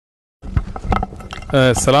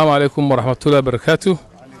Assalamu alaikum wa rahmatullahi wa barakatuh.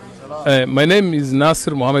 My name is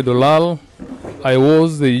Naasir Mohamedullah. I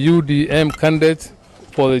was the UDM candidate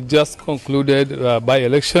for the just concluded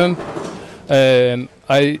by-election, and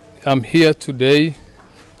I am here today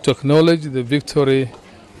to acknowledge the victory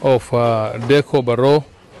of Deko Barrow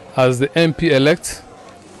as the MP-elect.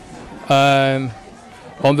 And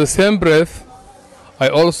on the same breath, I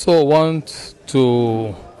also want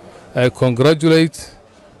to congratulate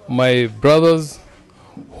my brothers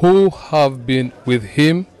who have been with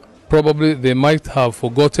him. Probably they might have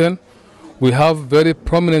forgotten. We have very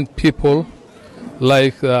prominent people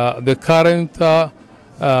like the current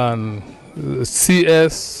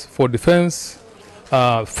CS for defense,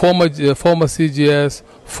 former CGS,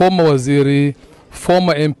 former Waziri,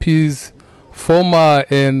 former MPs, former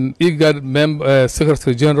IGAD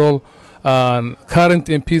Secretary General, and current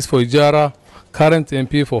MPs for Ijara, current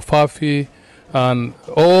MP for Fafi, and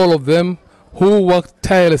all of them who worked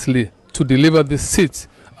tirelessly to deliver this seat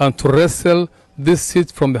and to wrestle this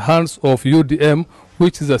seat from the hands of UDM,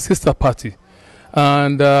 which is a sister party.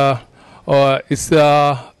 And it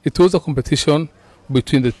was a competition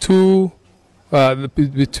between the two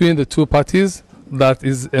parties that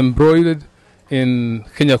is embroidered in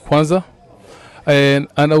Kenya Kwanza. And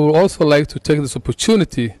I would also like to take this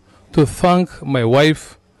opportunity to thank my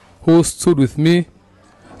wife who stood with me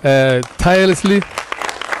tirelessly.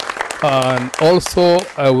 And also,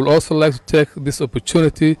 I would also like to take this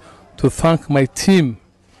opportunity to thank my team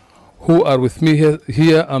who are with me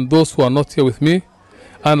here and those who are not here with me.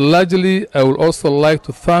 And largely, I would also like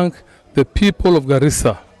to thank the people of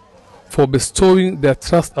Garissa for bestowing their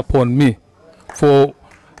trust upon me, for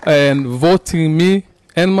voting me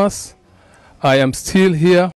en masse. I am still here.